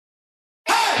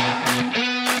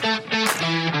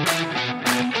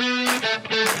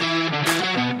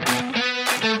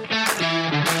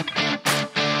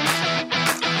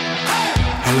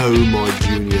Hello my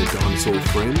junior dinosaur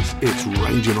friends, it's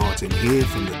Ranger Martin here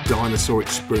from the Dinosaur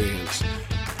Experience,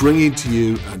 bringing to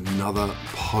you another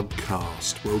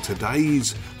podcast. Well,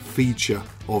 today's feature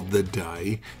of the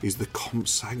day is the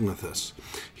Compsognathus.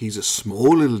 He's a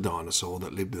small little dinosaur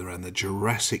that lived around the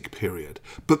Jurassic period.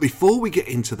 But before we get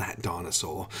into that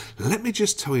dinosaur, let me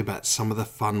just tell you about some of the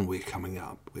fun we're coming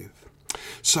up with.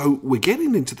 So we're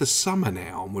getting into the summer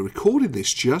now, and we're recording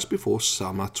this just before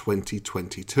summer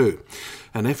 2022.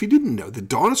 And if you didn't know, the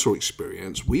Dinosaur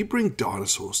Experience, we bring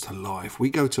dinosaurs to life. We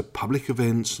go to public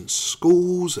events and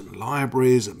schools and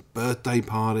libraries and birthday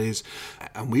parties,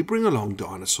 and we bring along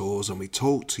dinosaurs and we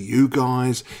talk to you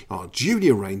guys, our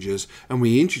junior rangers, and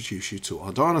we introduce you to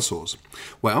our dinosaurs.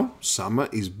 Well, summer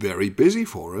is very busy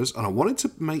for us, and I wanted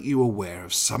to make you aware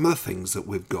of some of the things that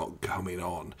we've got coming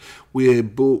on. We're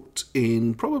booked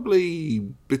in probably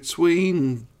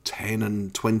between 10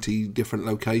 and 20 different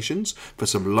locations for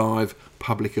some live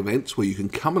public events where you can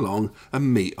come along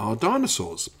and meet our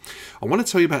dinosaurs. I want to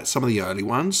tell you about some of the early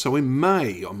ones. So in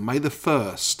May, on May the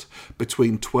 1st,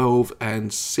 between 12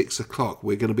 and 6 o'clock,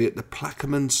 we're going to be at the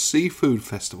Plaquemine Seafood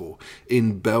Festival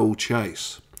in Belle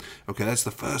Chase. Okay, that's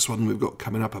the first one we've got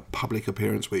coming up, a public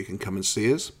appearance where you can come and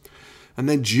see us. And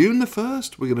then June the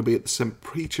 1st, we're going to be at the St.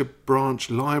 Peter Branch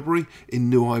Library in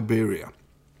New Iberia.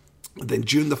 And then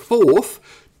June the 4th,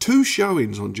 two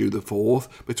showings on June the 4th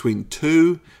between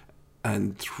 2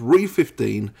 and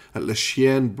 3:15 at Le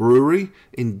Chien Brewery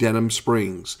in Denham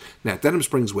Springs. Now, Denham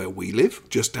Springs is where we live,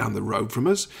 just down the road from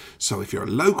us. So if you're a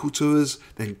local to us,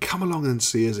 then come along and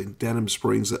see us in Denham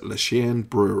Springs at Le Chien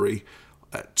Brewery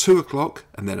at 2 o'clock,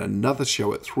 and then another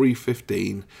show at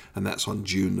 3:15, and that's on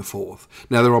June the 4th.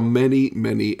 Now, there are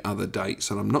many other dates,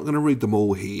 and I'm not going to read them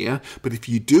all here, but if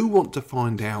you do want to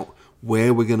find out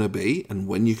where we're going to be and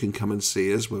when you can come and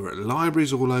see us, we're at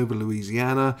libraries all over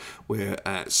Louisiana, we're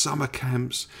at summer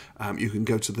camps. You can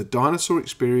go to the Dinosaur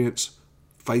Experience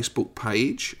Facebook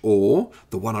page, or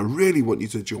the one I really want you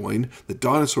to join, the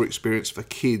Dinosaur Experience for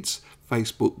Kids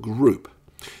Facebook group.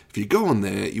 If you go on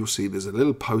there, you'll see there's a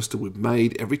little poster we've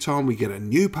made. Every time we get a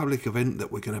new public event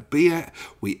that we're going to be at,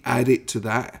 we add it to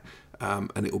that,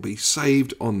 and it will be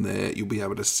saved on there. You'll be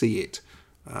able to see it.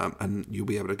 And you'll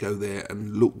be able to go there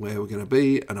and look where we're going to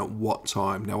be and at what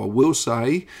time. Now, I will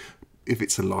say, if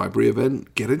it's a library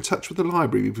event, get in touch with the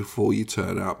library before you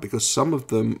turn up, because some of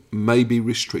them may be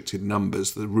restricted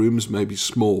numbers. The rooms may be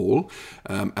small,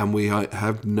 and we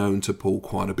have known to pull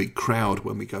quite a big crowd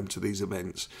when we go to these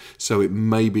events. So it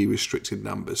may be restricted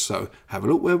numbers. So have a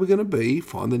look where we're going to be,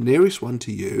 find the nearest one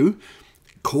to you,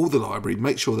 call the library,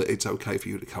 make sure that it's okay for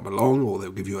you to come along, or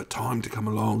they'll give you a time to come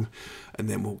along, and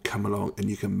then we'll come along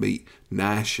and you can meet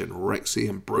Nash and Rexy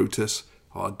and Brutus,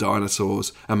 our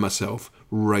dinosaurs, and myself,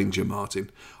 Ranger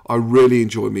Martin. I really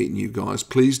enjoy meeting you guys.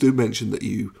 Please do mention that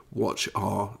you watch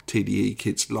our TDE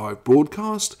Kids live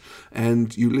broadcast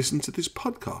and you listen to this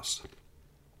podcast.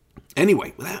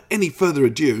 Anyway, without any further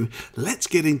ado, let's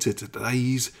get into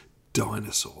today's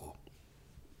dinosaur.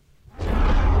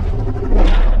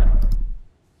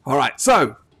 All right,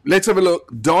 so let's have a look.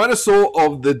 Dinosaur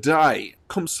of the day,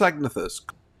 Compsognathus.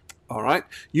 All right,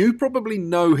 you probably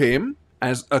know him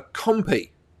as a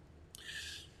Compy.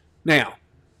 Now,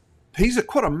 he's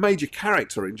quite a major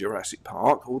character in Jurassic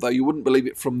Park, although you wouldn't believe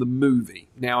it from the movie.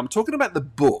 Now, I'm talking about the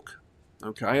book.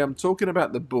 Okay, I'm talking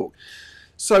about the book.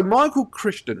 So Michael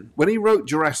Crichton, when he wrote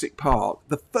Jurassic Park,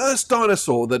 the first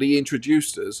dinosaur that he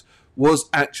introduced us was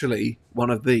actually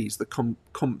one of these, the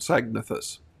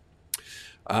Compsognathus.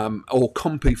 Or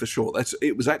Compy for short.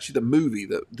 It was actually the movie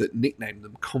that nicknamed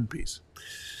them Compies.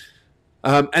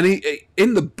 And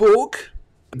in the book,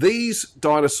 these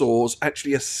dinosaurs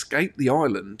actually escaped the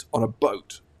island on a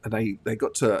boat. And they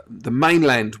got to the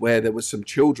mainland where there was some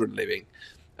children living.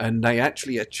 And they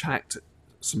actually attacked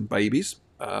some babies.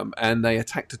 And they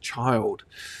attacked a child.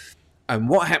 And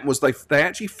what happened was they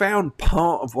actually found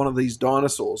part of one of these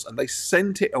dinosaurs. And they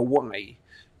sent it away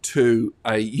to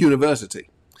a university.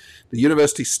 The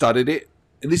university studied it,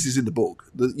 and this is in the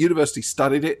book. The university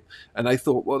studied it, and they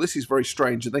thought, well, this is very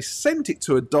strange, and they sent it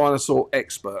to a dinosaur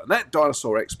expert, and that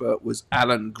dinosaur expert was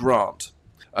Alan Grant.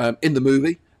 In the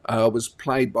movie, was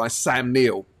played by Sam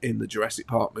Neill in the Jurassic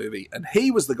Park movie, and he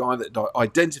was the guy that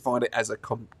identified it as a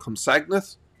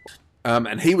Compsognathus,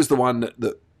 and he was the one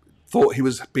that thought he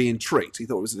was being tricked. He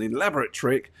thought it was an elaborate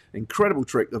trick, incredible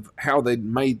trick of how they'd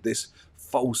made this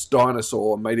false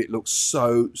dinosaur and made it look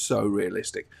so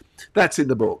realistic. That's in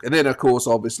the book. And then, of course,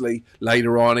 obviously,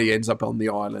 later on, he ends up on the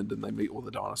island and they meet all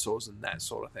the dinosaurs and that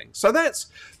sort of thing. So that's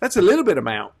a little bit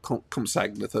about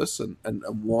Compsognathus and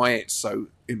why it's so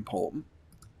important.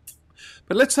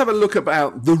 But let's have a look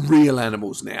about the real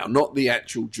animals now, not the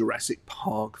actual Jurassic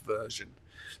Park version.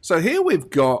 So here we've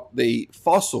got the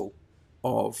fossil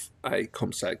of a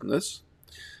Compsognathus.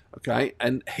 Okay,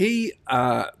 and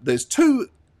there's two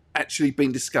actually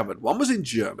been discovered. One was in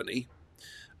Germany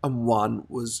and one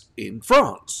was in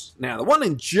France. Now, the one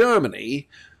in Germany,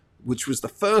 which was the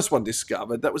first one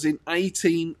discovered, that was in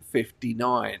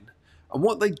 1859. And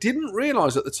what they didn't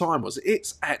realise at the time was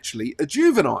it's actually a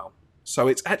juvenile. So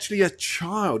it's actually a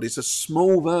child. It's a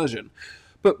small version.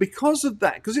 But because of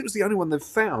that, because it was the only one they've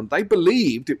found, they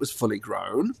believed it was fully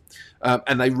grown,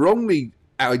 and they wrongly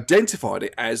identified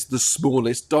it as the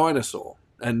smallest dinosaur.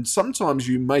 And sometimes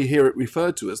you may hear it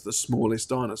referred to as the smallest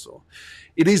dinosaur.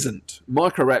 It isn't.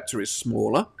 Microraptor is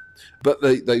smaller, but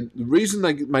the reason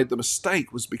they made the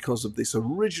mistake was because of this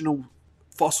original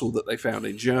fossil that they found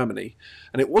in Germany.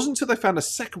 And it wasn't until they found a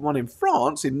second one in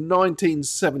France in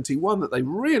 1971 that they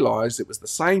realised it was the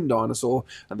same dinosaur,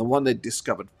 and the one they'd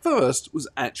discovered first was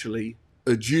actually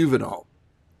a juvenile.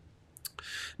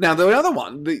 Now, the other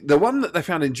one, the one that they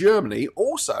found in Germany,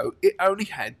 also, it only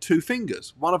had 2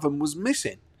 fingers. One of them was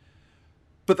missing.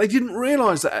 But they didn't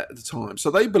realise that at the time.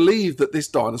 So they believed that this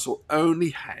dinosaur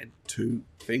only had 2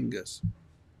 fingers.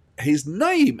 His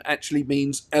name actually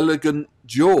means elegant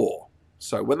jaw.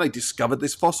 So when they discovered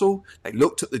this fossil, they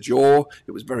looked at the jaw.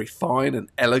 It was very fine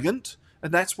and elegant.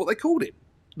 And that's what they called him.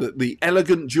 The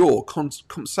elegant jaw,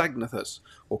 Compsognathus,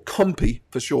 or Compy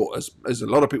for short, as a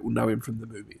lot of people know him from the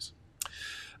movies.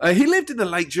 He lived in the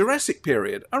late Jurassic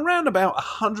period, around about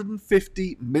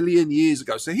 150 million years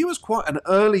ago. So he was quite an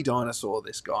early dinosaur,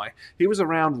 this guy. He was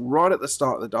around right at the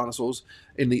start of the dinosaurs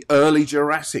in the early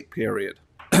Jurassic period.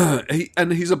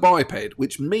 And he's a biped,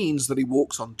 which means that he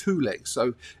walks on 2 legs.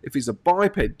 So if he's a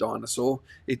biped dinosaur,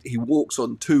 he walks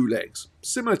on 2 legs.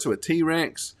 Similar to a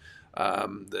T-Rex,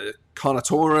 the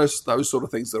Carnotaurus, those sort of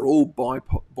things. They're all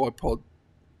bipod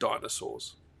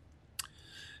dinosaurs.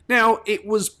 Now, it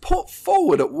was put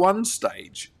forward at one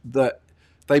stage that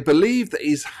they believed that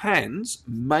his hands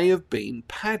may have been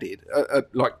padded,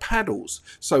 like paddles.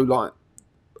 So, like,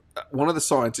 one of the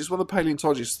scientists, one of the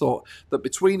paleontologists thought that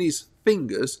between his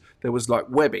fingers there was like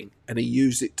webbing, and he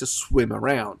used it to swim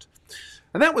around.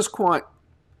 And that was quite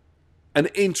an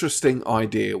interesting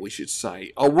idea, we should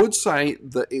say. I would say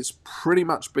that it's pretty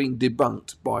much been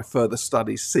debunked by further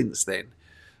studies since then.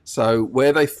 So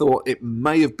where they thought it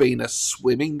may have been a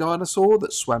swimming dinosaur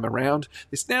that swam around,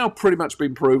 it's now pretty much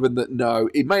been proven that no,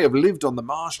 it may have lived on the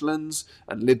marshlands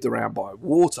and lived around by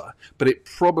water, but it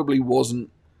probably wasn't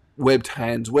webbed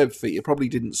hands, webbed feet. It probably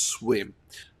didn't swim.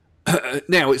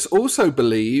 Now, it's also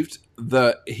believed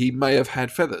that he may have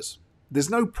had feathers. There's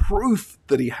no proof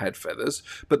that he had feathers,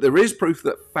 but there is proof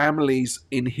that families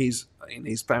in his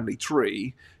family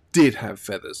tree did have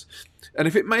feathers. And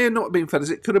if it may have not been feathers,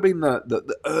 it could have been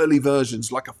the early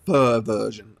versions, like a fur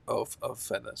version of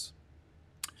feathers.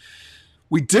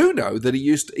 We do know that he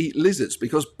used to eat lizards,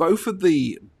 because both of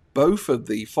the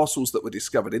fossils that were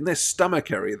discovered, in their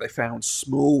stomach area, they found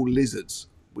small lizards,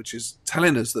 which is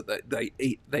telling us that they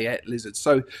ate lizards.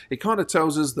 So it kind of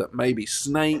tells us that maybe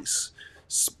snakes,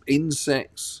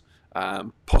 insects,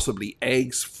 possibly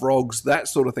eggs, frogs, that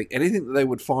sort of thing. Anything that they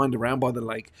would find around by the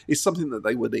lake is something that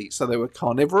they would eat. So they were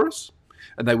carnivorous,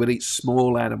 and they would eat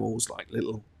small animals like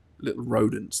little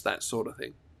rodents, that sort of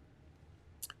thing.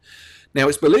 Now,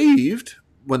 it's believed,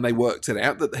 when they worked it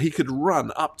out, that he could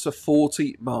run up to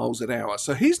 40 miles an hour.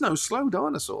 So he's no slow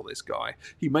dinosaur, this guy.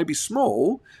 He may be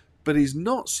small, but he's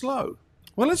not slow.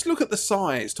 Well, let's look at the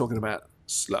size, talking about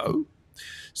slow.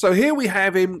 So here we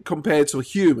have him compared to a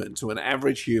human, to an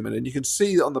average human. And you can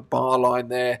see on the bar line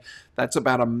there, that's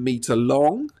about 1 meter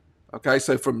long. Okay,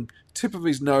 so from tip of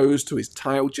his nose to his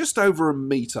tail, just over 1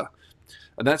 meter.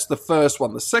 And that's the first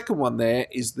one. The second one there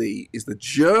is the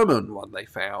German one they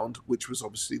found, which was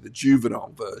obviously the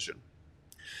juvenile version.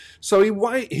 So he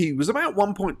was about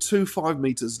 1.25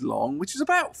 meters long, which is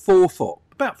about 4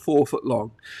 foot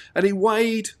long. And he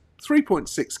weighed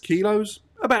 3.6 kilos,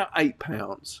 about 8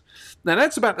 pounds. Now,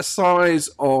 that's about the size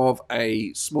of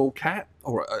a small cat,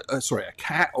 or a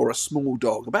cat or a small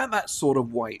dog, about that sort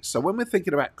of weight. So when we're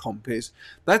thinking about compies,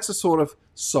 that's the sort of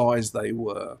size they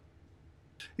were.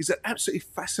 He's an absolutely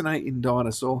fascinating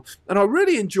dinosaur, and I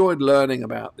really enjoyed learning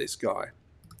about this guy.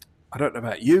 I don't know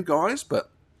about you guys,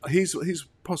 but he's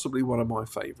possibly one of my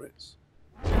favourites.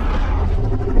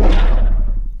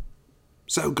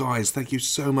 So guys, thank you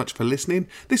so much for listening.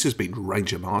 This has been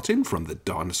Ranger Martin from the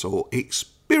Dinosaur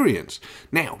Experience.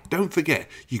 Now, don't forget,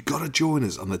 you've got to join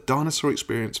us on the Dinosaur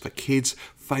Experience for Kids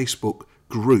Facebook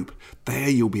group. There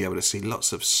you'll be able to see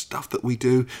lots of stuff that we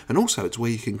do, and also it's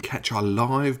where you can catch our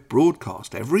live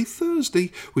broadcast. Every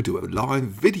Thursday we do a live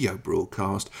video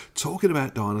broadcast talking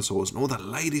about dinosaurs and all the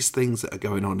latest things that are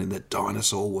going on in the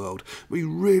dinosaur world. We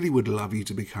really would love you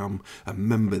to become a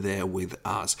member there with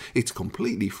us. It's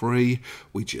completely free.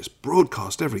 We just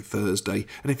broadcast every Thursday,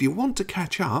 and if you want to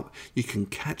catch up, you can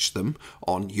catch them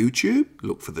on YouTube.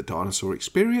 Look for the Dinosaur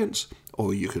Experience,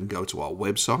 or you can go to our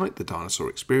website,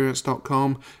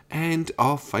 thedinosaurexperience.com, and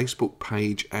our Facebook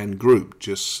page and group.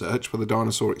 Just search for the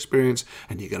Dinosaur Experience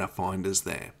and you're going to find us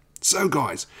there. So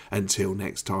guys, until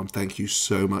next time, thank you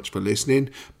so much for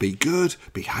listening. Be good,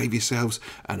 behave yourselves,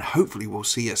 and hopefully we'll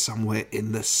see you somewhere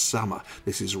in the summer.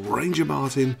 This is Ranger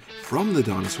Martin from the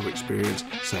Dinosaur Experience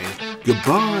saying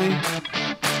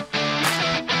goodbye.